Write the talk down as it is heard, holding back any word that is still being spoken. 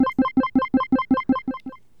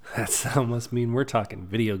That sound must mean we're talking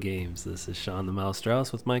video games. This is Sean the Mouse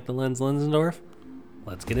Strauss with Mike the Lens Lensendorf.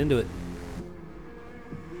 Let's get into it.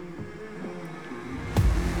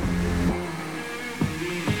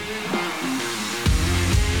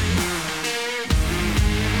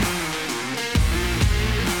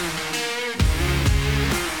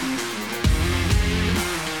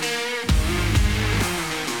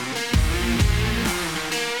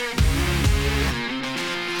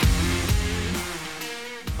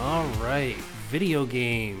 Video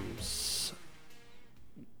games.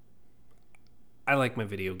 I like my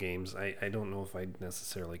video games. I don't know if I'd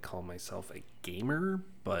necessarily call myself a gamer,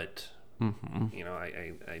 but you know,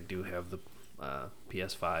 I do have the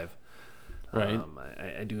PS5. Right.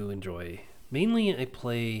 I do enjoy. Mainly, I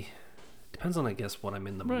play. Depends on, I guess, what I'm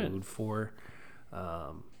in the mood for.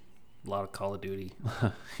 A lot of Call of Duty.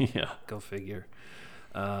 Yeah. Go figure.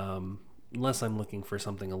 Unless I'm looking for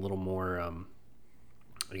something a little more,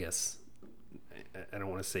 I guess. I don't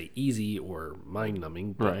want to say easy or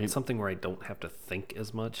mind-numbing, but something where I don't have to think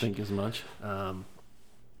as much. I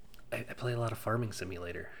play a lot of Farming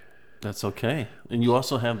Simulator. That's okay. And you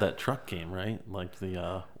also have that truck game, right? Like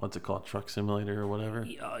the, what's it called? Truck Simulator or whatever?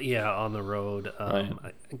 Yeah, on the road. Right.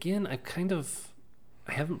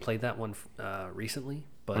 I haven't played that one recently,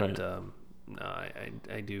 but no,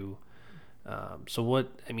 I do. So what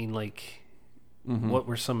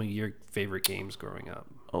were some of your favorite games growing up?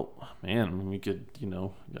 Oh, man, we could,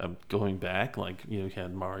 going back, like, you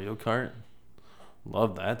had Mario Kart.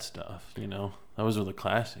 Love that stuff, Those were the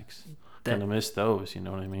classics. Kind of miss those, you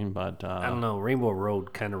know what I mean? But I don't know. Rainbow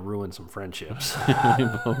Road kind of ruined some friendships.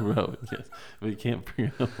 Rainbow Road, yes. We can't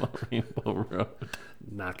forget about Rainbow Road.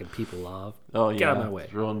 Knocking people off. Oh, yeah. Get out of my way.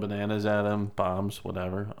 Throwing bananas at them, bombs,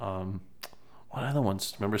 whatever. What other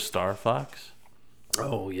ones? Remember Star Fox?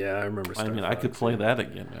 Oh, yeah, I remember Star Fox. I could play that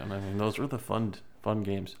again, man. Those were the fun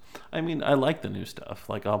games. I like the new stuff.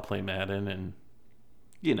 Like, I'll play Madden and,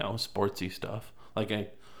 sportsy stuff.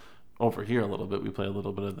 Like, over here a little bit, we play a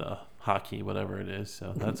little bit of the hockey, whatever it is.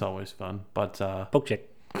 So that's always fun. But Poke check.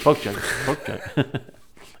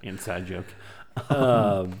 Inside joke.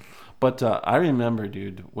 But I remember,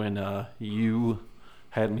 dude, when you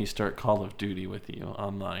had me start Call of Duty with you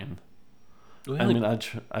online. Really?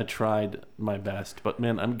 I tried my best, but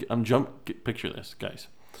man, picture this, guys.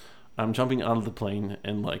 I'm jumping out of the plane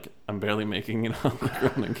and like I'm barely making it on the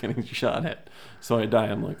ground and getting shot at. So I die.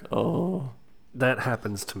 I'm like, oh. That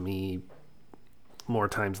happens to me more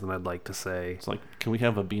times than I'd like to say. It's like, can we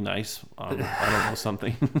have a be nice? I don't know,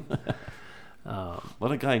 something.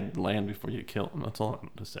 Let a guy land before you kill him. That's all I'm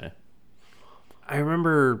going to say. I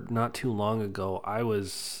remember not too long ago, I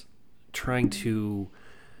was trying to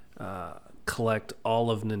collect all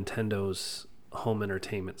of Nintendo's home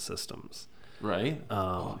entertainment systems. Right.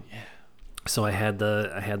 Oh yeah. So I had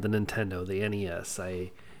the Nintendo, the NES.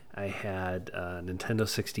 I had Nintendo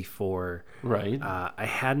 64. Right. I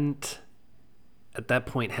hadn't at that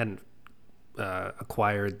point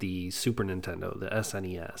acquired the Super Nintendo, the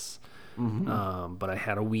SNES. Mm-hmm. But I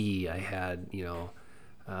had a Wii. I had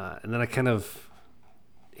and then I kind of,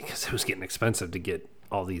 because it was getting expensive to get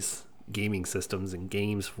all these gaming systems and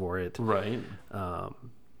games for it. Right.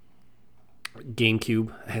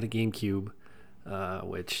 GameCube. I had a GameCube.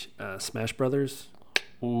 Which Smash Brothers.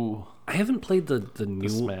 Ooh, I haven't played the new,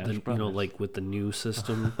 Smash Brothers. Like with the new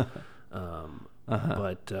system.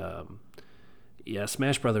 But yeah,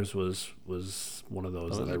 Smash Brothers was one of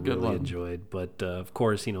those that I really enjoyed. But of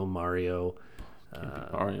course, Mario.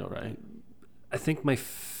 Mario, right? I think my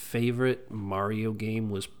favorite Mario game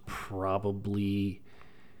was probably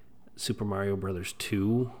Super Mario Brothers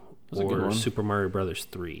 2 or Super Mario Brothers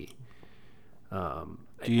 3.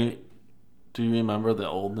 Do you remember the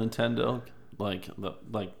old Nintendo, like the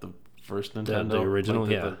first Nintendo, the original,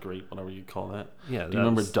 the great, whatever you call that? Yeah. Do you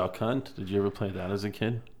remember Duck Hunt? Did you ever play that as a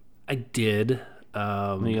kid? I did.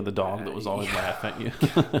 And you had the dog that was always laughing at you.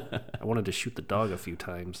 I wanted to shoot the dog a few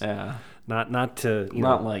times. Yeah. Not to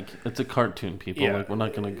like it's a cartoon, people. Yeah. Like we're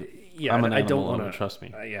not gonna. Yeah, I'm an I don't want to trust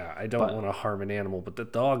me. I don't want to harm an animal, but the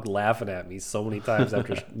dog laughing at me so many times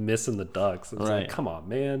after missing the ducks. It's like, come on,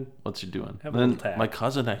 man. What you doing? Have a little tact. My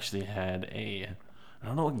cousin actually had I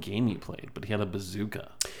don't know what game he played, but he had a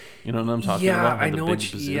bazooka. You know what I'm talking about? I know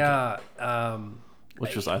what you. Yeah. I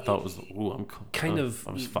thought was I'm kind of.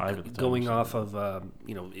 I was 5 at the time. Going off of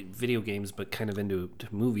video games, but kind of into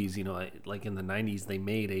movies. Like in the '90s, they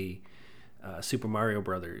made a Super Mario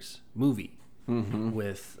Brothers movie. Mm-hmm.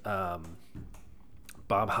 With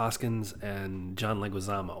Bob Hoskins and John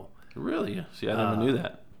Leguizamo. Really? See, I never knew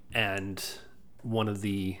that. And one of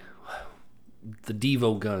the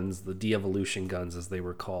Devo guns, the de-evolution guns as they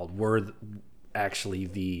were called, were actually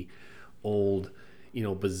the old,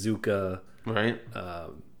 bazooka, right?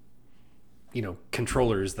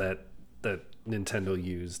 Controllers that Nintendo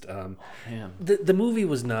used. Man. The movie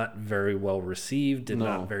was not very well received, did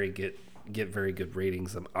No. not get very good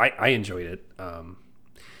ratings. I enjoyed it.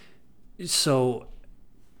 So,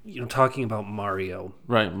 talking about Mario,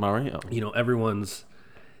 Right, Mario. everyone's,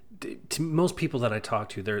 to most people that I talk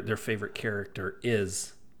to, their favorite character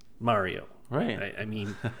is Mario. Right. I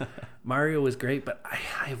mean, Mario is great, but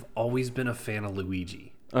I've always been a fan of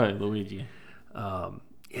Luigi. All right, Luigi.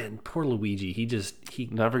 And poor Luigi, he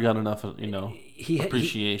Never got enough of,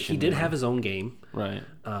 appreciation. He did have his own game, Right.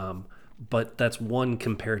 but that's one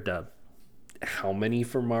compared to how many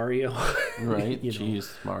for Mario? Right.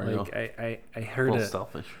 Jeez, Mario. Like I a heard little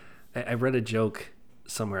selfish. I read a joke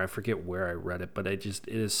somewhere. I forget where I read it, but it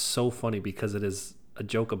is so funny because it is a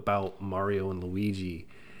joke about Mario and Luigi.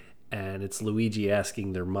 And it's Luigi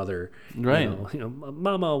asking their mother, Right.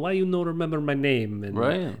 Mama, why you don't remember my name? And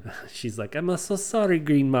Right. she's like, I'm so sorry,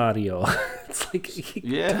 Green Mario. It's like,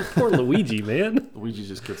 Yeah. poor Luigi, man. Luigi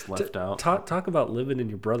just gets left out. Talk about living in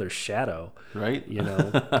your brother's shadow. Right.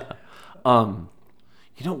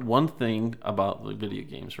 One thing about the video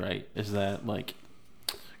games, right, is that, like,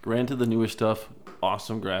 granted the newer stuff,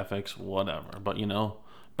 awesome graphics, whatever. But,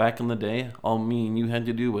 back in the day, all me and you had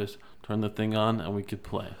to do was turn the thing on and we could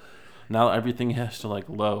play. Now everything has to, like,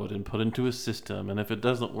 load and put into a system. And if it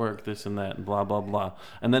doesn't work, this and that and blah, blah, blah.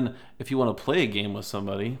 And then if you want to play a game with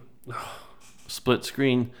somebody, split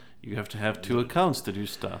screen, you have to have 2 accounts to do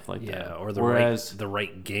stuff like that. Yeah, or the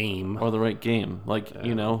right game. Or the right game. Like,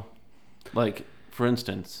 like, for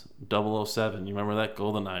instance, 007. You remember that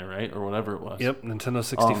GoldenEye, right? Or whatever it was. Yep, Nintendo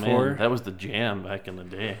 64. Oh, man, that was the jam back in the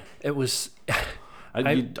day. It was...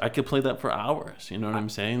 I could play that for hours. You know what I'm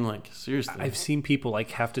saying? Like, seriously. I've seen people,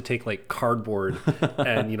 like, have to take, like, cardboard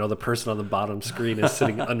and, the person on the bottom screen is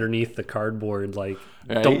sitting underneath the cardboard, like,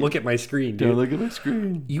 Right? Don't look at my screen, dude. Don't look at my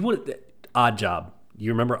screen. You want Odd Job.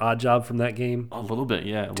 You remember Odd Job from that game? A little bit,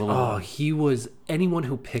 yeah. A little Oh, bit. he was... Anyone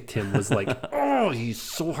who picked him was like, oh, he's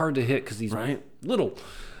so hard to hit because he's Right. little.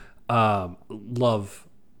 Love...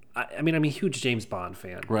 I'm a huge James Bond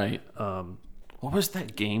fan. Right. What was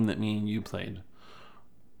that game that me and you played?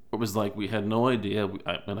 It was like we had no idea,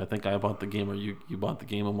 and I think I bought the game, or you bought the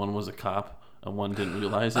game, and one was a cop, and one didn't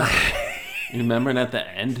realize it. You remember? And at the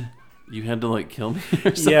end, you had to, like, kill me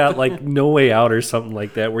or something. Yeah, like No Way Out or something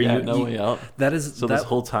like that. Where No Way Out. That is So this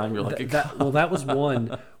whole time you're like, that was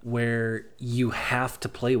one where you have to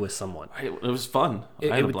play with someone. It was fun.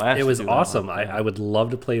 I had a blast. It was to do that awesome. one. I would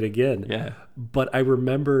love to play it again. Yeah. But I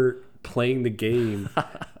remember playing the game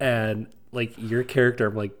and, like, your character,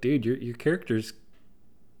 I'm like, dude, your character's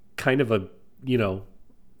kind of a,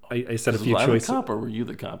 I said a few Was I choices. the cop or were you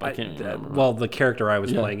the cop? I can't remember. Well, the character I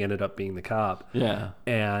was playing ended up being the cop. Yeah.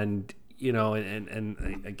 And,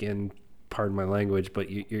 and again, pardon my language,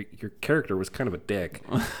 but your character was kind of a dick.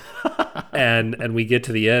 and we get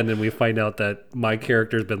to the end and we find out that my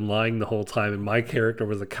character's been lying the whole time and my character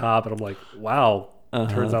was a cop, and I'm like, wow,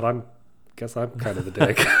 turns out guess I'm kind of a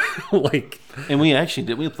dick. Like, and we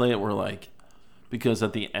play it where, like, because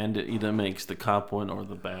at the end it either makes the cop win or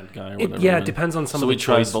the bad guy or whatever. Yeah, it depends on some so of the we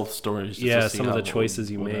tried choices. both stories. Just Yeah, to see some of how the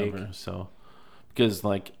choices you make. So, because,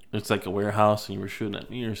 like, it's like a warehouse and you were shooting at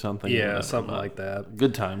me or something. Yeah, whatever, something but like that.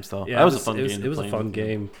 Good times though. Yeah, that was a fun game. It was a fun with you.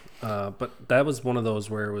 game. But that was one of those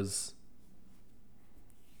where it was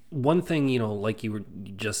one thing, like you were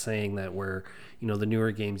just saying, that where, the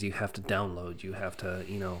newer games you have to download, you have to,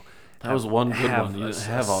 That was one good have one. You a, didn't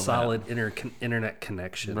have a all solid internet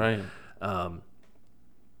connection. Right.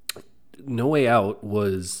 No Way Out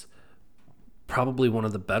was probably one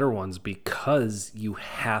of the better ones because you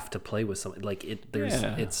have to play with something. Like,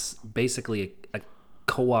 it's basically a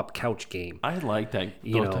co-op couch game. I like that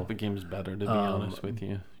those type of games better, to be honest with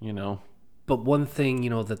you. But one thing,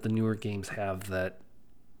 that the newer games have that,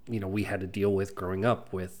 we had to deal with growing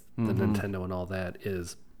up with the Nintendo and all that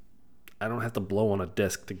is I don't have to blow on a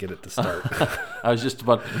disc to get it to start. I was just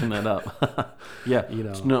about to bring that up. Yeah,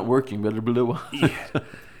 it's not working. Better blow.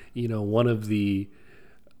 One of the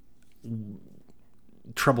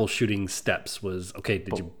troubleshooting steps was, okay,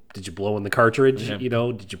 did you blow in the cartridge? Yeah.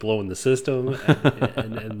 Did you blow in the system?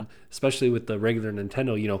 And especially with the regular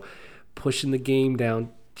Nintendo, pushing the game down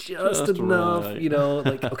just enough. Right.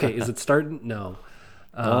 Like, okay, is it starting? No.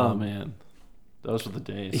 Oh man, those were the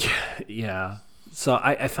days. Yeah. So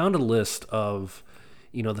I found a list of,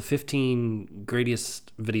 the 15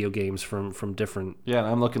 greatest video games from different Yeah,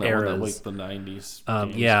 I'm looking at eras. one that, like, the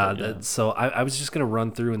 90s. Games, so I was just gonna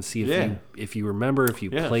run through and see if you remember, if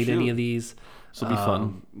you played any of these. This will be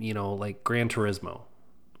fun. Like Gran Turismo.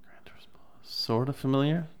 So sort of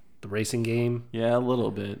familiar. The racing game. Yeah, a little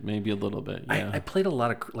bit, maybe a little bit. Yeah, I played a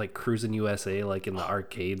lot of like Cruis'n USA, like in the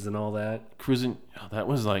arcades and all that. Cruising. That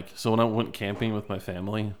was like, so when I went camping with my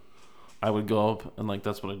family, I would go up and like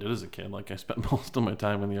that's what I did as a kid. Like I spent most of my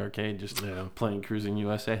time in the arcade just playing Cruising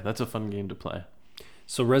USA. That's a fun game to play.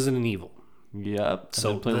 So Resident Evil. Yep.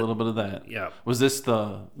 So I played a little bit of that. Yeah. Was this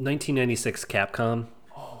the 1996 Capcom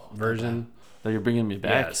version that you're bringing me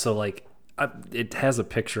back? Yeah. So like, it has a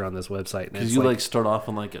picture on this website. Because you like start off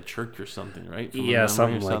in like a church or something, right? Yeah,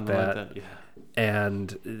 something like that. Yeah. And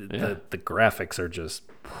the graphics are just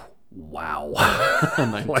wow.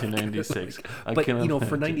 1996. But you know,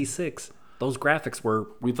 for 96, those graphics were.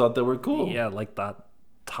 We thought they were cool. Yeah, like the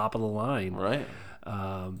top of the line. Right.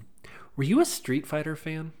 Were you a Street Fighter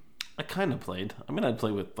fan? I kind of played. I mean, I'd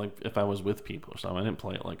play with like if I was with people or something. I didn't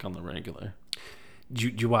play it like on the regular.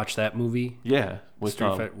 Did you watch that movie? Yeah, with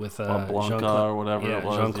Street Fighter with Blanca or whatever it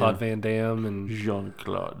was. Jean-Claude Van Damme and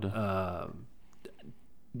Jean-Claude.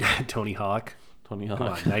 Tony Hawk. Tony Hawk. Come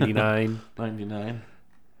on, 99. 99.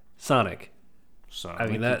 Sonic. I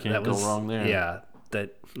mean that was go wrong there. Yeah,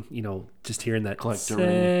 that just hearing that Collector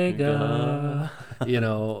Sega,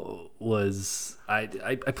 was I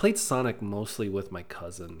played Sonic mostly with my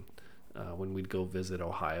cousin when we'd go visit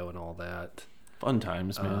Ohio and all that. Fun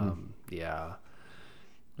times, man. Yeah.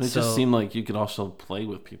 It just seemed like you could also play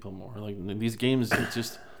with people more. Like these games, it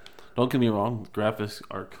just don't get me wrong, graphics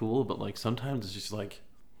are cool, but like sometimes it's just like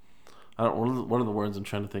what are the words I'm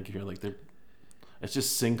trying to think of here? Like it's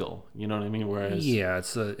just single, you know what I mean? Whereas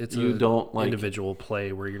it's you don't like individual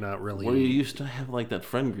play where you're not really. Where you used to have like that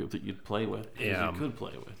friend group that you'd play with, you could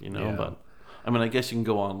play with, But I mean, I guess you can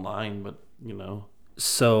go online, but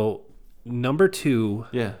So number 2,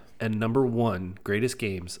 yeah, and number 1 greatest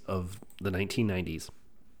games of the 1990s.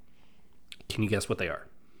 Can you guess what they are?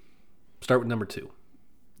 Start with number 2.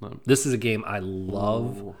 This is a game I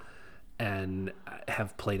love and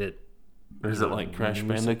have played it. Or is it like Crash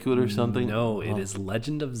Bandicoot or something? No, it is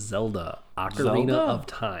Legend of Zelda: Ocarina of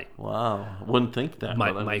Time. Wow, wouldn't think that.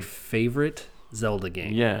 My favorite Zelda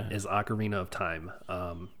game is Ocarina of Time.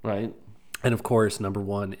 Right. And of course, number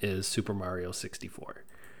 1 is Super Mario 64.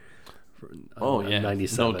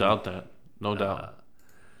 97. No doubt that. No doubt.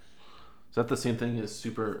 Is that the same thing as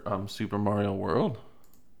Super Mario World?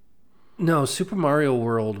 No, Super Mario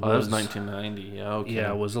World was... that was 1990. Yeah, okay.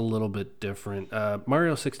 Yeah, it was a little bit different.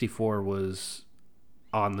 Mario 64 was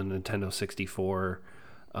on the Nintendo 64,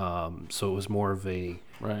 so it was more of a...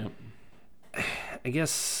 Right. I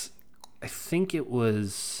think it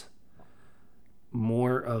was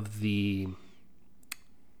more of the...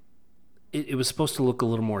 It was supposed to look a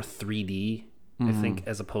little more 3D, I think,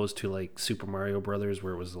 as opposed to like Super Mario Brothers,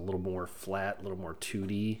 where it was a little more flat, a little more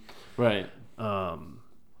 2D. Right.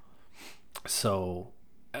 So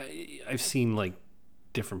I've seen like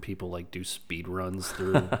different people like do speed runs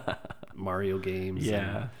through Mario games.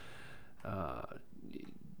 Yeah. And,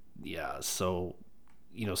 so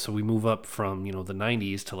so we move up from the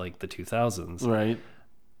 90s to like the 2000s. Right.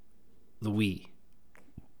 The Wii.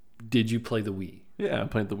 Did you play the Wii? Yeah, I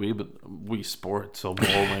played the Wii, but Wii Sports, so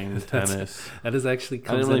bowling, tennis. That is actually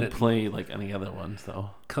I didn't really play like any other ones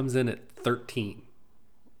though. Comes in at 13,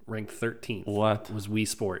 ranked 13th. What was Wii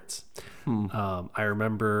Sports? I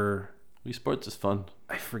remember Wii Sports is fun.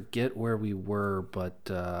 I forget where we were,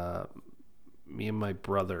 but me and my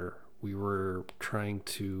brother, we were trying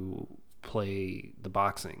to play the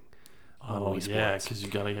boxing. Oh yeah, because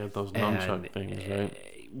you gotta get those nunchuck things, right?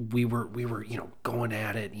 We were going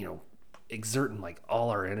at it, exerting like all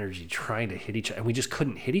our energy trying to hit each other, and we just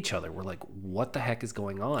couldn't hit each other. We're like, what the heck is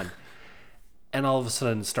going on? And all of a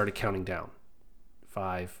sudden started counting down.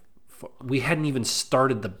 5, 4. We hadn't even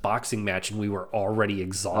started the boxing match and we were already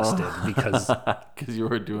exhausted because you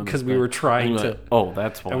were doing because we were trying to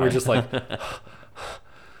that's why. And we're just like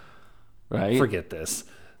right, forget this.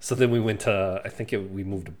 So then we went to we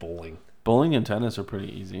moved to bowling. Bowling and tennis are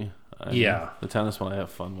pretty easy. The tennis one I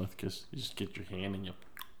have fun with because you just get your hand and you.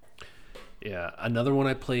 Yeah, another one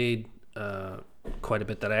I played quite a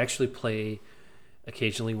bit that I actually play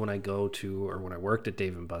occasionally when I go to or when I worked at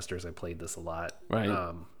Dave & Buster's. I played this a lot,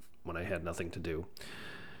 right? When I had nothing to do.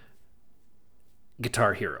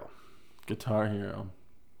 Guitar Hero. Well,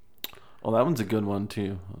 that one's a good one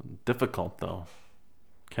too. Difficult though.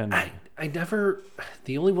 I never.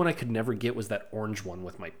 The only one I could never get was that orange one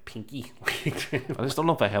with my pinky. I just don't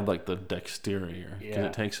know if I have like the dexterity, because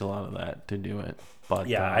it takes a lot of that to do it. But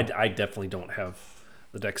I definitely don't have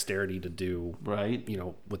the dexterity to do right.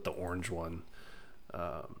 With the orange one.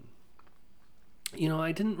 I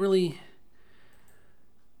didn't really.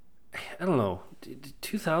 I don't know.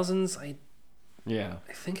 2000s. Yeah.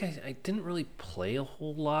 I think I didn't really play a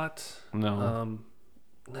whole lot. No.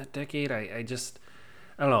 That decade, I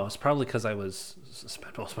don't know. It's probably because I was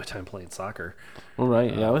spent most of my time playing soccer. Well,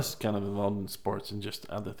 right. Yeah, I was kind of involved in sports and just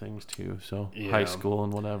other things too. So high school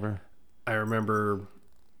and whatever. I remember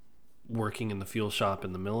working in the fuel shop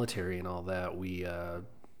in the military and all that. We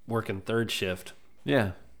working third shift.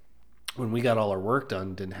 Yeah. When we got all our work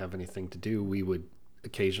done, didn't have anything to do, we would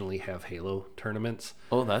occasionally have Halo tournaments.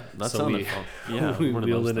 Oh, that sounded fun. Yeah, we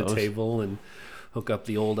wheel in a table and hook up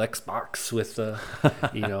the old Xbox with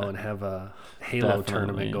and have a Halo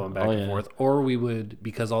tournament going back and forth. Or we would,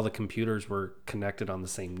 because all the computers were connected on the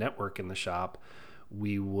same network in the shop,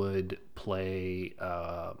 we would play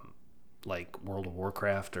like World of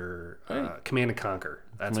Warcraft or Command and Conquer.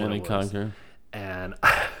 That's what it was. Conquer. And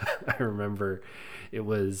I remember it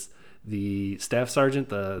was the staff sergeant,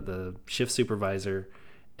 the shift supervisor,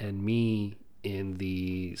 and me in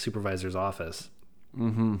the supervisor's office,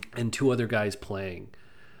 and two other guys playing.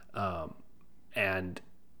 And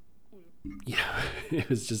it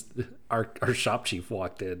was just our shop chief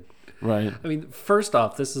walked in. Right. I mean, first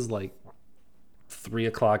off, this is like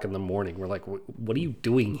 3:00 in the morning. We're like, what are you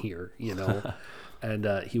doing here? And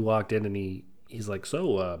he walked in and he's like,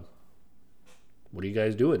 so what are you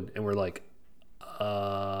guys doing? And we're like,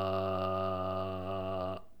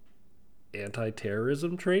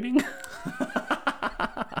 anti-terrorism training.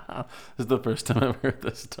 This is the first time I've heard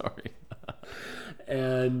this story.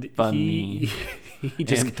 And funny. he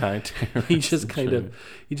just kind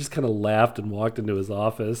of laughed and walked into his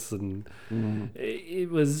office, and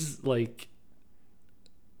it was like,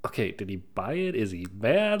 okay, did he buy it? Is he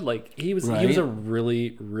mad? Like he was a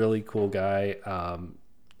really, really cool guy.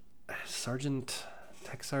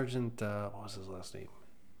 Tech Sergeant, what was his last name?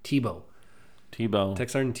 Tebow. Tech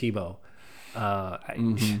Sergeant Tebow.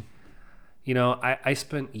 I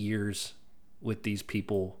spent years with these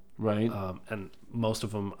people. Right. And most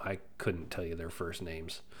of them, I couldn't tell you their first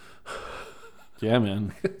names. Yeah,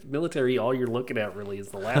 man. Military, all you're looking at really is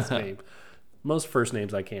the last name. Most first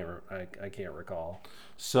names I can't recall.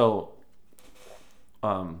 So,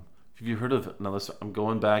 have you heard of, now listen, I'm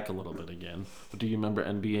going back a little bit again, but do you remember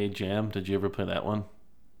NBA Jam? Did you ever play that one?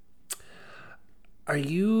 I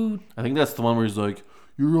think that's the one where he's like,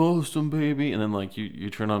 "You're awesome, baby," and then like you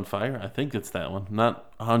turn on fire. I think it's that one.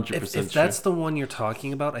 Not 100% sure. If that's the one you're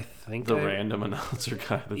talking about, I think the random announcer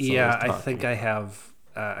guy. That's I think I have.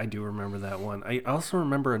 I do remember that one. I also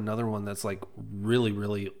remember another one that's like really,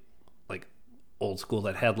 really like old school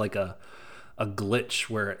that had like a glitch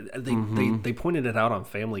where they pointed it out on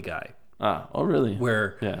Family Guy. Oh really?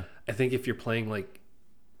 Where I think if you're playing like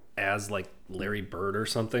as like Larry Bird or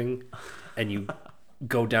something, and you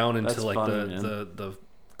go down into like funny, the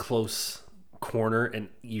close corner and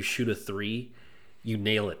you shoot a 3, you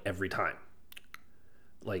nail it every time.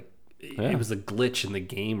 Like it was a glitch in the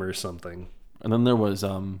game or something. And then there was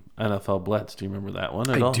NFL Blitz. Do you remember that one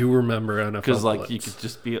at all? I do remember NFL Blitz. Because like you could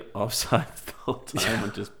just be offside the whole time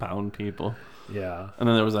and just pound people. Yeah. And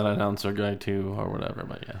then there was that announcer guy too or whatever.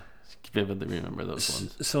 But yeah, vividly remember those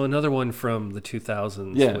ones. So another one from the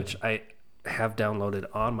 2000s, which I have downloaded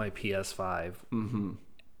on my PS5.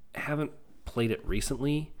 I haven't played it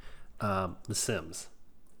recently. The Sims.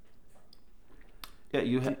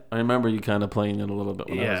 Yeah, I remember you kind of playing it a little bit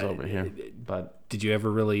when I was over here. But did you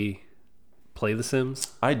ever really play The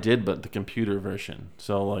Sims? I did, but the computer version.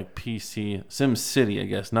 So like PC, Sim City, I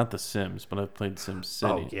guess, not The Sims, but I played Sim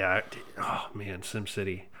City. Oh yeah. Oh man, Sim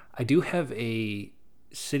City. I do have a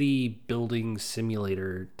city building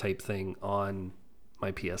simulator type thing on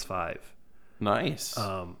my PS5. Nice.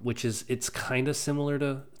 Which it's kind of similar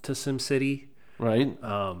to SimCity. Right.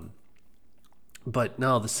 But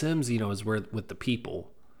no, The Sims, is where with the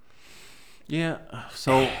people. Yeah.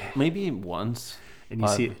 So maybe once. And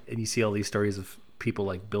you see all these stories of people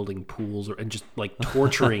like building pools and just like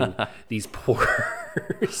torturing these poor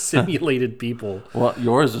simulated people. Well,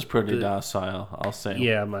 yours is pretty docile, I'll say.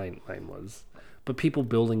 Yeah, mine was. But people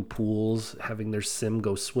building pools, having their sim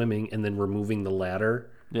go swimming and then removing the ladder.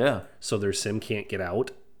 Yeah. So their sim can't get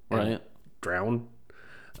out and drown.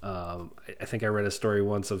 I think I read a story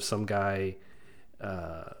once of some guy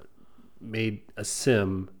made a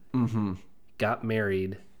sim, got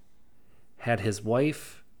married, had his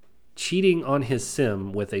wife cheating on his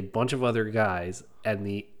sim with a bunch of other guys, and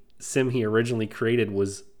the sim he originally created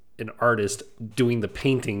was an artist doing the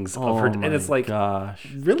paintings of her. And it's like, gosh,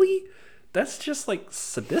 really? That's just like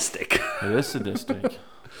sadistic. It is sadistic.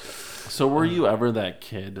 So were you ever that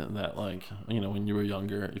kid that like, when you were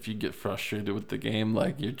younger, if you get frustrated with the game,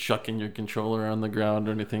 like you're chucking your controller on the ground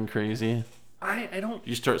or anything crazy? I don't.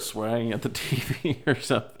 You start swearing at the TV or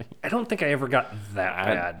something. I don't think I ever got that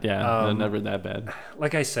bad. Yeah, never that bad.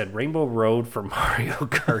 Like I said, Rainbow Road for Mario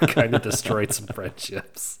Kart kind of destroyed some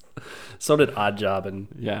friendships. So did Oddjob and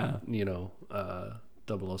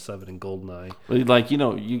 007 and GoldenEye. Like,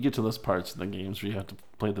 you get to those parts of the games where you have to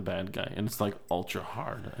play the bad guy, and it's like ultra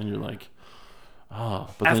hard, and you're like, oh.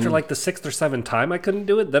 But after like the 6th or 7th time I couldn't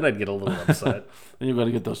do it, then I'd get a little upset. Then you got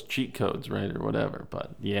to get those cheat codes, right, or whatever.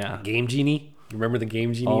 But yeah, Game Genie. Remember the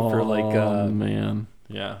Game Genie for like? Oh man,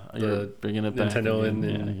 yeah, you're bringing it back. Nintendo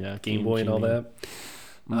and Game Boy Genie. And all that.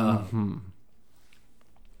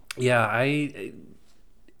 Yeah, I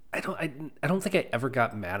don't think I ever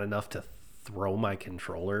got mad enough to throw my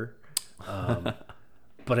controller,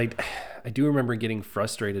 but I do remember getting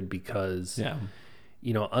frustrated because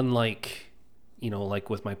unlike like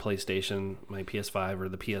with my PlayStation, my PS5 or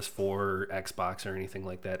the PS4 or Xbox or anything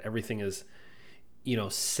like that, everything is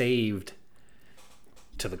saved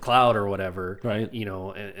to the cloud or whatever, right?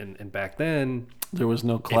 And back then there was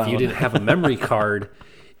no cloud. If you didn't have a memory card,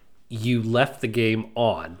 you left the game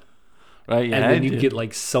on. Right, yeah, and then you'd get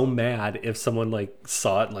like so mad if someone like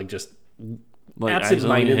saw it and like just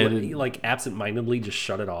absentmindedly just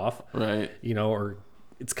shut it off. Right. Or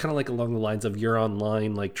it's kind of like along the lines of you're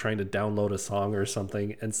online like trying to download a song or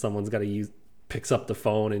something, and someone's picks up the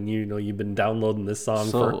phone, and you've been downloading this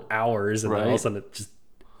song for hours, and then all of a sudden it just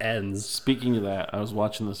ends. Speaking of that, I was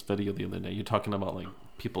watching this video the other day. You're talking about like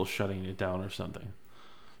people shutting it down or something.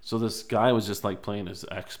 So this guy was just like playing his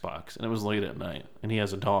Xbox, and it was late at night, and he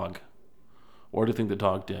has a dog. What do you think the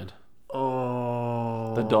dog did?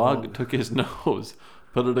 Oh. The dog took his nose,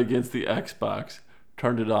 put it against the Xbox,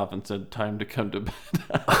 turned it off, and said, "Time to come to bed."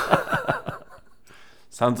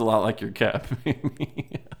 Sounds a lot like your cat.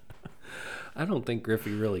 I don't think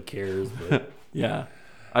Griffey really cares, but yeah.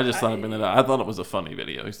 I just thought I'd bring that up. I thought it was a funny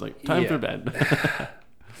video. He's like, "Time for bed."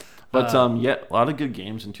 But a lot of good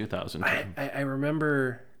games in 2010. I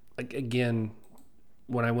remember, like, again,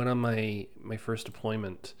 when I went on my first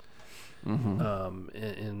deployment.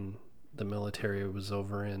 In the military, I was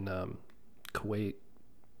over in Kuwait.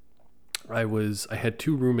 I had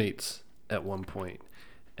 2 roommates at one point,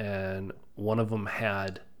 and one of them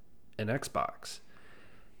had an Xbox,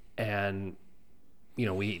 and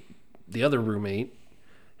the other roommate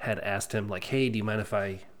had asked him like, "Hey, do you mind if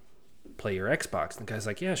I play your Xbox?" And the guy's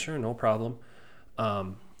like, "Yeah, sure, no problem."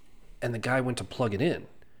 And the guy went to plug it in,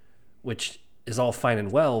 which is all fine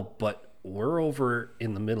and well, but we're over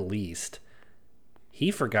in the Middle East.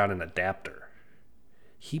 He forgot an adapter.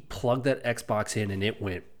 He plugged that Xbox in and it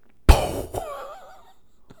went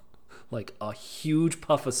like a huge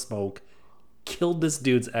puff of smoke, killed this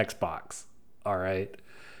dude's Xbox. All right.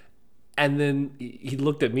 And then he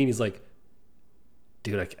looked at me and he's like,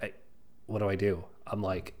 "Dude, what do I do?" I'm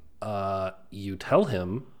like, you tell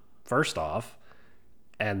him first off,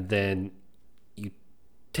 and then you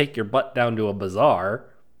take your butt down to a bazaar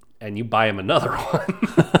and you buy him another one.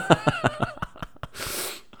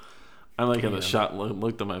 I like how the shot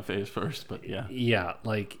looked at my face first, but yeah. Yeah,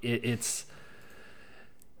 like it's...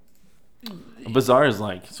 A bazaar is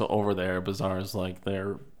like, so over there, a bazaar is like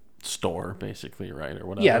their store, basically, right? Or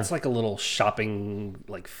whatever. Yeah, it's like a little shopping,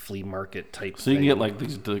 like flea market type thing. So you can get like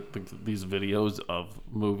these videos of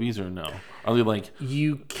movies, or no? Are they like...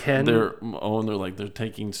 You can... they're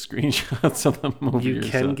taking screenshots of the movie. You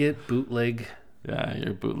can get bootleg... Yeah,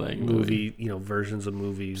 your bootleg movie, versions of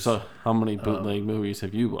movies. So, how many bootleg movies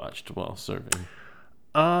have you watched while serving?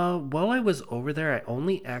 While I was over there, I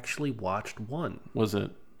only actually watched one. Was it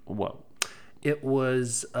what? It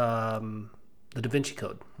was Da Vinci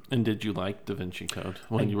Code. And did you like Da Vinci Code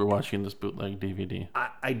when you were watching this bootleg DVD?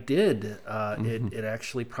 I did. It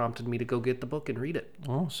actually prompted me to go get the book and read it.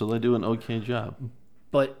 Oh, so they do an okay job.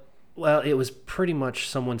 But... well, it was pretty much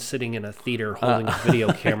someone sitting in a theater holding a video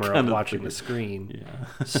camera and watching the screen.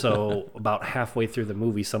 Yeah. So about halfway through the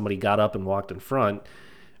movie, somebody got up and walked in front.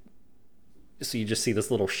 So you just see this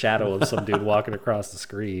little shadow of some dude walking across the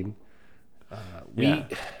screen.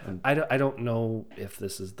 I don't know if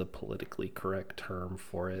this is the politically correct term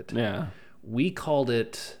for it. Yeah. We called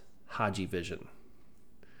it Haji Vision.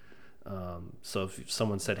 So if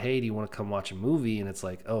someone said, "Hey, do you want to come watch a movie?" and it's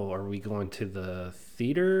like, "Oh, are we going to the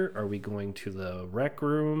theater? Are we going to the rec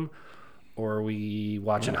room? Or are we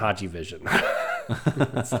watching Haji Vision?"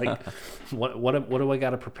 It's like, what do I got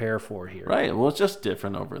to prepare for here? Right. Well, it's just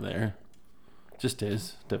different over there. Just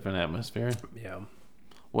is different atmosphere. Yeah.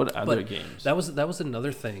 What other games? That was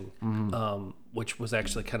another thing, which was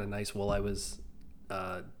actually kind of nice while I was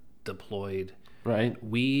deployed. Right.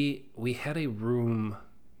 We had a room.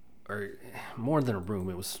 Or more than a room,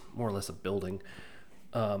 it was more or less a building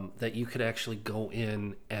that you could actually go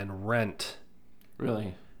in and rent.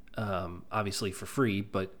 Really? Obviously for free,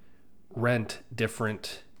 but rent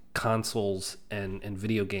different consoles and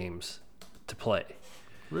video games to play.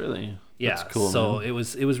 Really? Yeah. That's cool, So man. it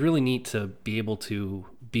was really neat to be able to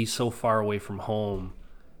be so far away from home,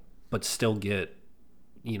 but still get,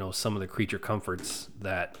 some of the creature comforts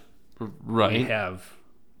that we Right. have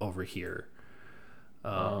over here.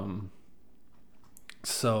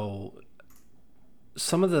 So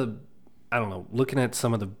some of the, I don't know, looking at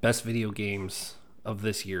some of the best video games of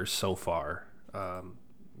this year so far,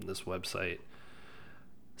 this website,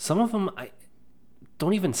 some of them I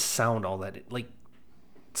don't even sound all that, like,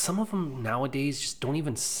 some of them nowadays just don't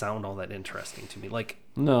even sound all that interesting to me. Like,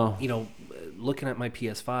 No. looking at my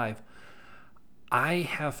PS5, I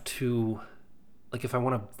have to, like, if I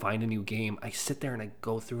want to find a new game, I sit there and I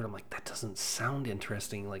go through it. I'm like, that doesn't sound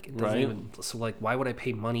interesting. Like, it doesn't Right. even. So, like, why would I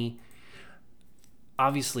pay money?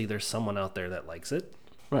 Obviously, there's someone out there that likes it.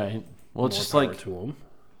 Right. Well, it's More just power like, to them.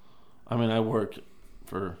 I mean, I work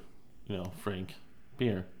for, Frank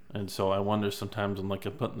Beer. And so I wonder sometimes I'm like,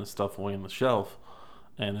 I'm putting this stuff away on the shelf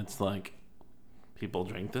and it's like, people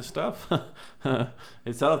drink this stuff.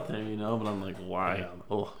 It's out there, but I'm like, why? Yeah.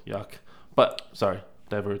 Oh, yuck. But, sorry,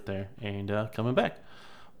 divert there and coming back.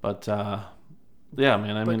 But, yeah,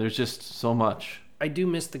 man, I mean, there's just so much. I do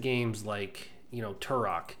miss the games like,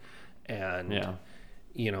 Turok and, Yeah.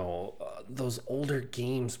 those older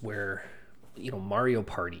games where, Mario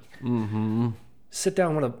Party. Mm-hmm. Sit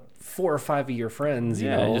down with 4 or 5 of your friends,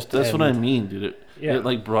 That's what I mean, dude. Yeah. It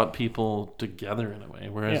like brought people together in a way.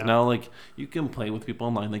 Whereas Yeah. now, like, you can play with people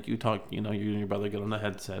online. Like, you talk, you and your brother get on the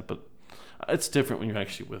headset, but it's different when you're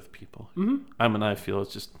actually with people. Mm-hmm. I feel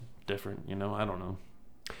it's just different, I don't know.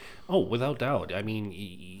 Oh, without doubt. I mean,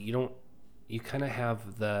 you kind of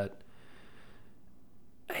have that.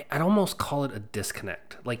 I'd almost call it a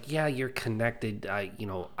disconnect. Like, yeah, you're connected. I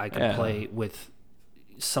could Yeah. play with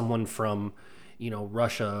someone from,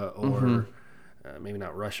 Russia or maybe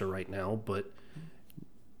not Russia right now, but,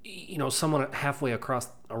 someone halfway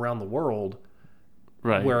around the world.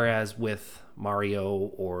 Right. Whereas with Mario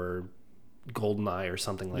or GoldenEye or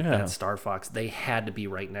something like Yeah. that, Star Fox, they had to be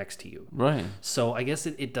right next to you. Right. So I guess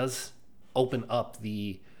it does open up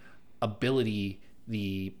the ability,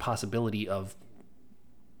 the possibility of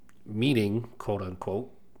meeting, quote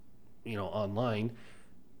unquote, online,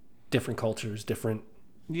 different cultures, different,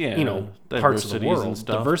 Yeah. parts of the diversities world, and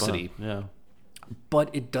stuff, diversity. but, yeah. But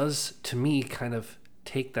it does, to me, kind of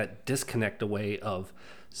take that disconnect away of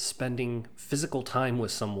spending physical time with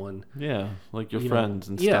someone. Yeah. Like your you know, friends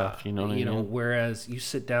and yeah, stuff. You know what I mean? Whereas you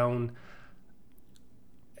sit down,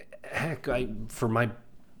 heck, for my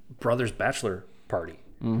brother's bachelor party,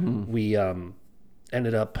 we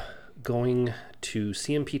ended up going to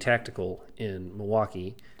CMP Tactical in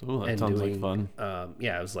Milwaukee. Ooh, that and sounds doing, like fun.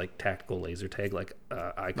 Yeah, it was like tactical laser tag, like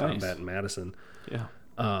iCombat Nice. in Madison. Yeah.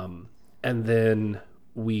 And then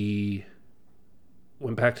we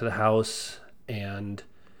went back to the house and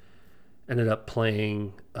ended up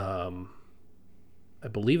playing, I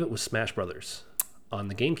believe it was Smash Brothers on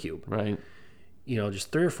the GameCube. Right.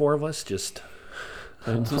 Just 3 or 4 of us just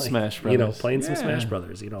Playing some Smash Brothers. playing some Yeah. Smash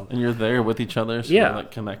Brothers, And you're there with each other, so Yeah. you're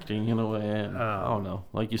like connecting in a way. And, I don't know.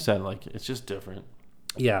 Like you said, like it's just different.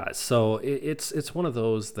 Yeah, so it's one of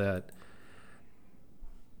those that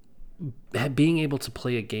being able to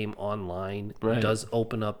play a game online Right. does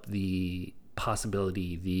open up the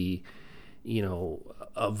possibility,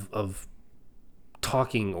 of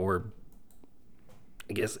talking or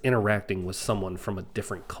I guess interacting with someone from a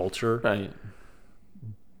different culture. Right.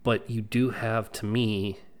 But you do have, to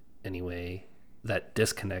me anyway, that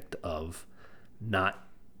disconnect of not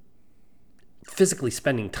physically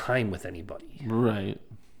spending time with anybody. Right.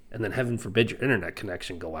 And then heaven forbid your internet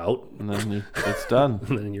connection go out, And then it's done.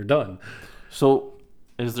 and then you're done. So,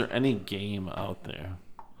 is there any game out there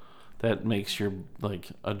that makes your like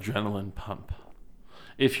adrenaline pump?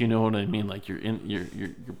 If you know what I mean, like you're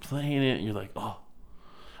playing it, and you're like, oh,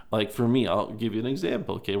 like for me, I'll give you an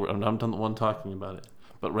example. Okay, I'm not the one talking about it,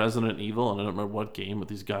 but Resident Evil, and I don't remember what game, but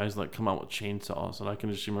these guys like come out with chainsaws, and I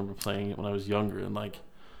can just remember playing it when I was younger, and like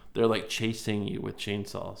they're like chasing you with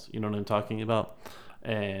chainsaws. You know what I'm talking about?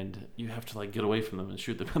 And you have to like get away from them and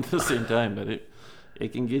shoot them at the same time, but it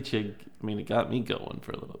can get you. I mean, it got me going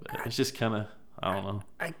for a little bit. It's just kind of, I don't know.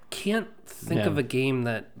 I can't think Yeah. of a game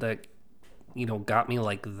that got me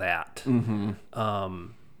like that. Mm-hmm.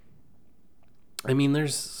 I mean,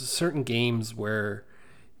 there's certain games where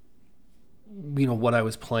what I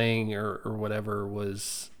was playing or whatever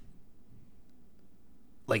was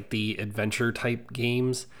like the adventure type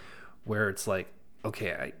games where it's like,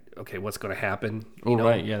 okay, okay, what's going to happen? Oh,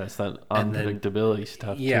 right. Yeah, that's that unpredictability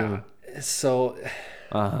stuff, yeah. too. So,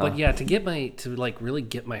 but yeah, to like really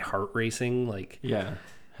get my heart racing, like, yeah,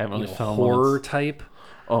 haven't really found horror type.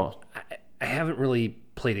 Oh, I haven't really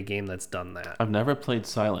played a game that's done that. I've never played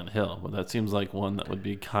Silent Hill, but that seems like one that would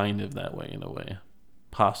be kind of that way in a way,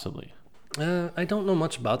 possibly. I don't know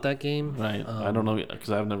much about that game. Right. I don't know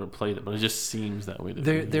because I've never played it, but it just seems that way to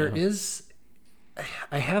me. There is.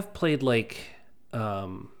 I have played like, I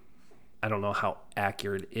don't know how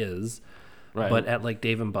accurate it is, right. But at like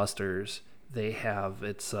Dave and Buster's, they have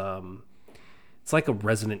it's like a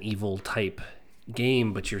Resident Evil type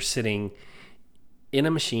game, but you're sitting in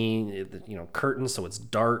a machine, curtains, so it's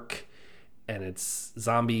dark, and it's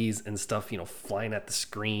zombies and stuff, flying at the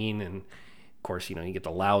screen, and of course, you get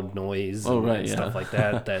the loud noise and stuff like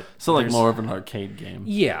that. So like more of an arcade game.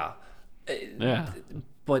 Yeah. Yeah.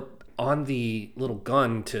 But on the little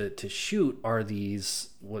gun to shoot are these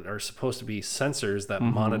what are supposed to be sensors that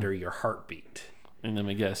monitor your heartbeat. And let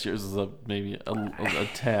me guess, yours is maybe a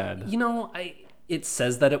tad. It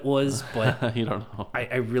says that it was, but you don't know.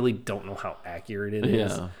 I really don't know how accurate it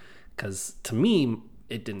is. Because to me,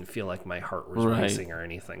 it didn't feel like my heart was racing or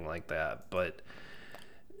anything like that. But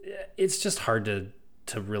it's just hard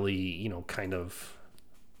to really, kind of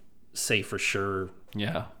say for sure.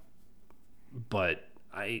 Yeah. But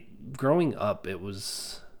growing up, it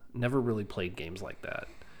was never really played games like that.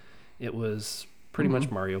 It was pretty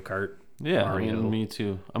much Mario Kart. Yeah, Mario. Me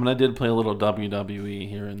too. I did play a little WWE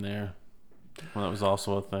here and there. Well, that was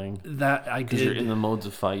also a thing. That I did. Because you're in the modes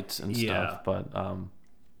of fights and stuff. But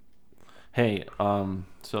hey,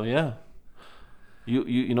 so yeah,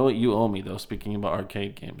 you know what you owe me though. Speaking about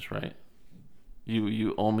arcade games, right?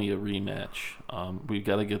 You owe me a rematch. We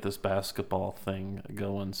got to get this basketball thing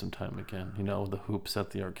going sometime again. The hoops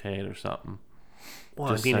at the arcade or something.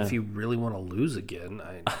 Well, if you really want to lose again,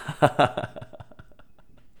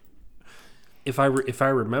 if I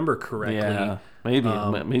remember correctly, yeah, maybe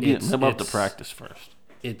I'm up to practice first.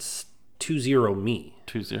 It's 2-0 me.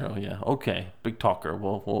 2-0, yeah. Okay, big talker.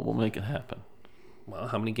 We'll make it happen. Well,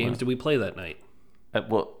 how many games did we play that night?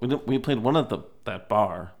 We played one at that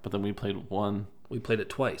bar, but then we played one. We played it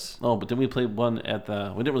twice. Oh, but then we played one at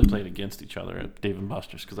we didn't really play it against each other at Dave and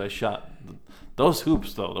Buster's because I shot those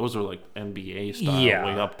hoops though. Those are like NBA style,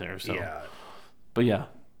 way up there. So, yeah. But yeah.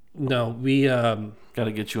 No, we got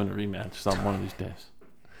to get you in a rematch one of these days.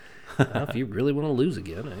 Well, if you really want to lose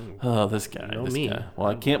again, this guy. Guy. Well,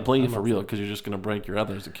 I can't play you for real because you're just going to break your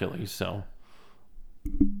other's Achilles. So.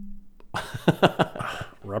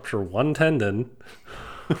 Rupture one tendon.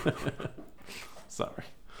 Sorry.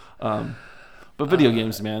 But video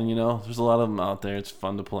games, man, there's a lot of them out there. It's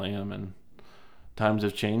fun to play them, and times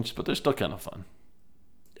have changed, but they're still kind of fun.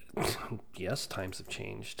 Yes, times have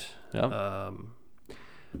changed. Yeah.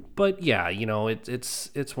 But yeah,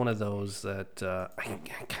 it's one of those that I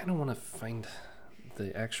kind of want to find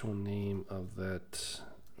the actual name of that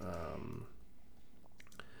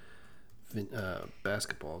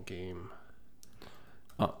basketball game.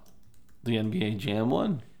 The NBA Jam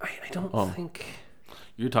one? I don't think...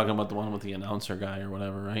 You're talking about the one with the announcer guy or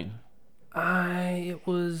whatever, right? It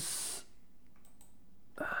was...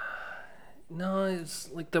 No,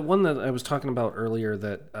 it's like the one that I was talking about earlier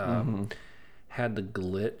that had the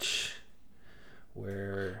glitch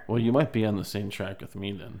where... Well, you might be on the same track with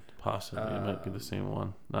me then, possibly. It might be the same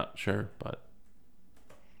one. Not sure, but...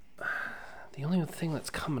 The only thing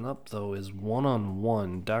that's coming up, though, is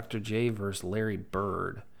one-on-one, Dr. J versus Larry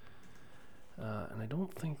Bird. And I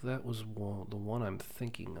don't think that was the one I'm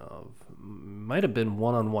thinking of. Might have been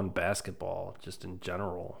one-on-one basketball, just in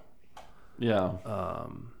general. Yeah.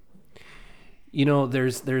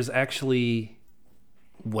 There's actually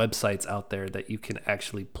websites out there that you can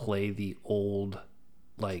actually play the old,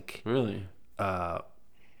 like... Really?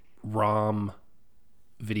 ROM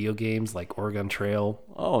video games like Oregon Trail.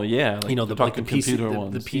 Oh yeah, the computer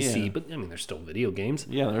ones. The PC, yeah. But they're still video games.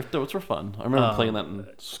 Yeah, those were fun. I remember playing that in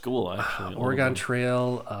school actually. Oregon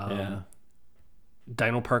Trail.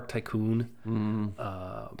 Dino Park Tycoon.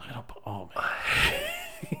 Oh man.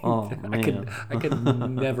 Oh man. I could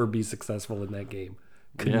never be successful in that game.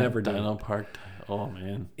 Could never do. Dino Park. Oh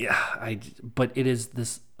man. Yeah, but it is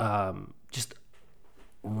this just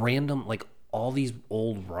random, like all these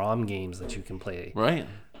old ROM games that you can play. Right.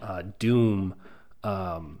 Doom.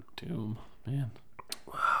 Doom. Man.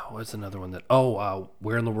 What's another one that...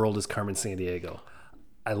 Where in the World is Carmen Sandiego?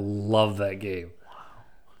 I love that game.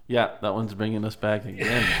 Yeah, that one's bringing us back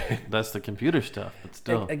again. That's the computer stuff, but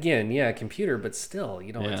still. Again, yeah, computer, but still,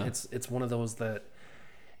 it's one of those that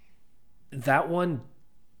one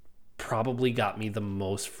probably got me the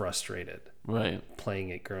most frustrated. Right. playing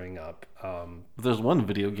it growing up. There's one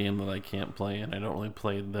video game that I can't play, and I don't really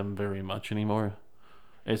play them very much anymore.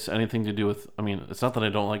 It's anything to do with, I mean, it's not that I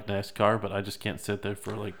don't like NASCAR, but I just can't sit there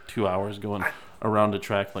for like 2 hours going around a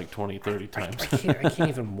track like 20, 30 times. I can't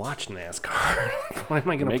even watch NASCAR. Why am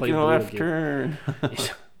I going to play Making a video left game? turn.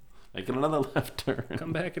 Making another left turn.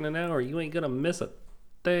 Come back in an hour. You ain't going to miss a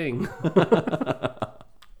thing. But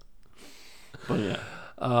yeah.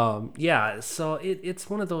 Yeah, so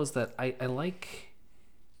it's one of those that I like.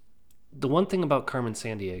 The one thing about Carmen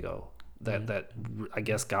Sandiego that I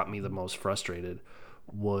guess got me the most frustrated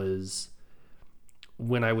was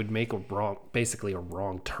when I would make basically a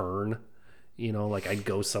wrong turn. You know, like I'd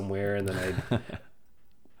go somewhere and then I'd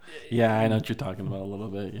Yeah, I know what you're talking about a little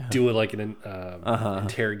bit. Yeah. do it like an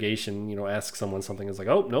interrogation. You know, ask someone something. It's like,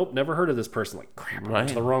 oh nope, never heard of this person. Like crap, I went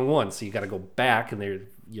to the wrong one. So you got to go back and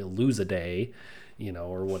you lose a day. You know,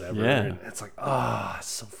 or whatever. Yeah. And it's like, it's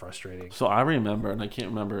so frustrating. So I remember, and I can't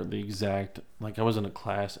remember the exact, like I was in a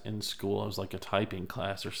class in school. It was like a typing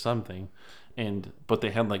class or something. But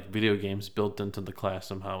they had like video games built into the class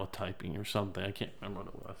somehow with typing or something. I can't remember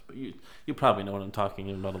what it was, but you probably know what I'm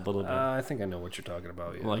talking about a little bit. I think I know what you're talking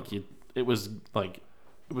about. Yeah. Like it was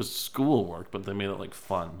schoolwork, but they made it like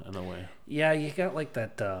fun in a way. Yeah, you got like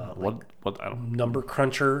that What I don't number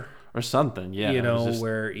cruncher. Or something, yeah. You know,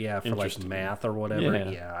 where for like math or whatever. Yeah.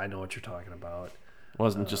 Yeah, I know what you're talking about. It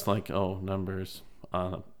wasn't just like numbers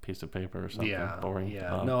on a piece of paper or something. Yeah, boring.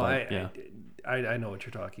 Yeah, I know what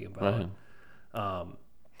you're talking about. Right.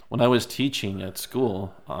 When I was teaching at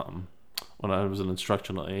school, when I was an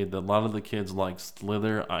instructional aide, a lot of the kids like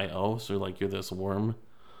Slither.io, so like you're this worm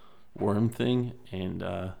thing, and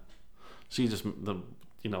so you just the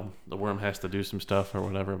worm has to do some stuff or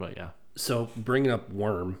whatever. But yeah. So bringing up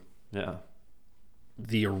Worm. Yeah.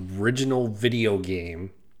 The original video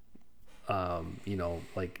game,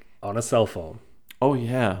 like on a cell phone. Oh,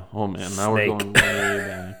 yeah. Oh, man. Now we're going way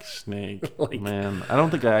back. Snake. Man, I don't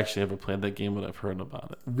think I actually ever played that game, but I've heard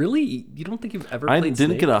about it. Really? You don't think you've ever played Snake? I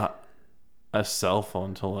didn't get a cell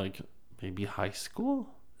phone until like maybe high school?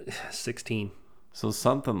 16. So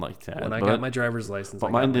something like that. When I got my driver's license.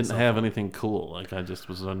 But mine didn't have anything cool. Like I just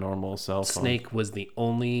was a normal cell phone. Snake was the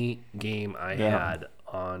only game I had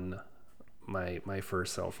on my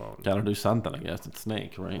first cell phone. Gotta do something, I guess. It's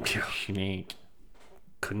Snake, right? Snake.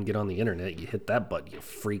 Couldn't get on the internet. You hit that button, you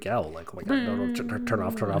freak out. Like, oh my god, no, turn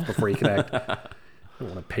off before you connect. I don't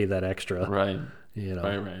want to pay that extra. Right.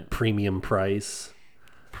 Right. Premium price.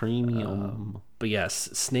 But yes,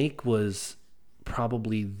 Snake was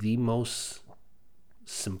probably the most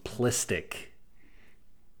simplistic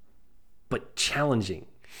but challenging,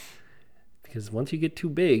 because once you get too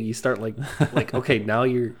big you start like okay, now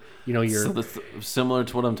you're so that's similar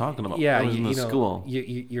to what I'm talking about. Yeah, school.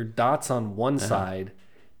 Your dots on one side,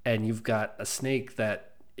 and you've got a snake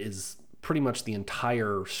that is pretty much the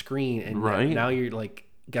entire screen, and now you're like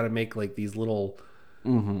got to make like these little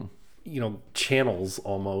channels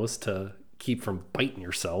almost to keep from biting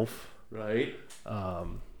yourself, right?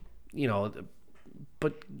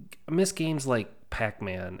 But I miss games like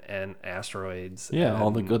Pac-Man and Asteroids. Yeah, all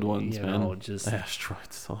the good ones, man. Just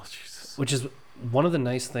Asteroids. Oh, Jesus. Which is one of the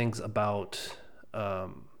nice things about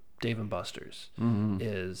Dave and Buster's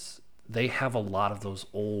is they have a lot of those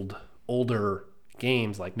older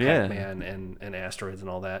games like Pac-Man and Asteroids and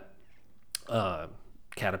all that.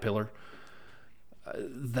 Caterpillar.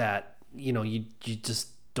 That you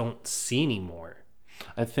just don't see anymore.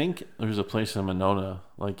 I think there's a place in Monona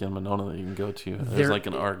that you can go to. There's like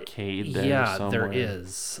an arcade there somewhere. There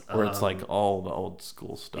is. Where it's like all the old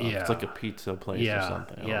school stuff. Yeah. It's like a pizza place or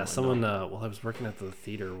something. Yeah, someone, while I was working at the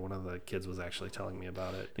theater, one of the kids was actually telling me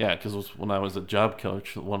about it. Yeah, because when I was a job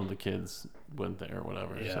coach, one of the kids went there or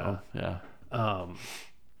whatever. Yeah. So, yeah.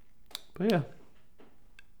 But yeah.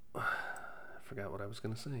 I forgot what I was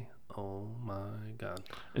going to say. Oh my God.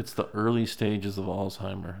 It's the early stages of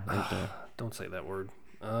Alzheimer right there. Don't say that word.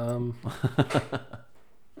 Oh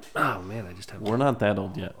man, I just have. We're not that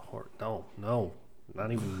old yet. No,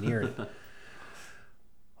 not even near it.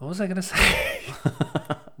 What was I gonna say?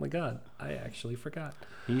 Oh my God, I actually forgot.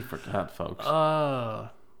 He forgot, folks. I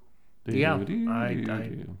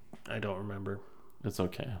don't remember. It's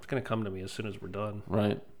okay. It's gonna come to me as soon as we're done.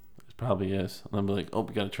 Right. It probably is. And I'll be like, oh,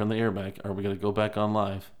 we gotta turn the air back, or we gotta go back on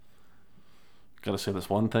live. Gotta say this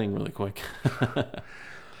one thing really quick.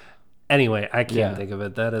 Anyway, I can't think of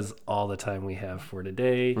it. That is all the time we have for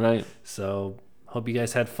today. Right. So, hope you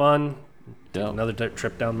guys had fun. Another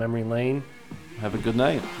trip down memory lane. Have a good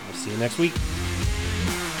night. We'll see you next week.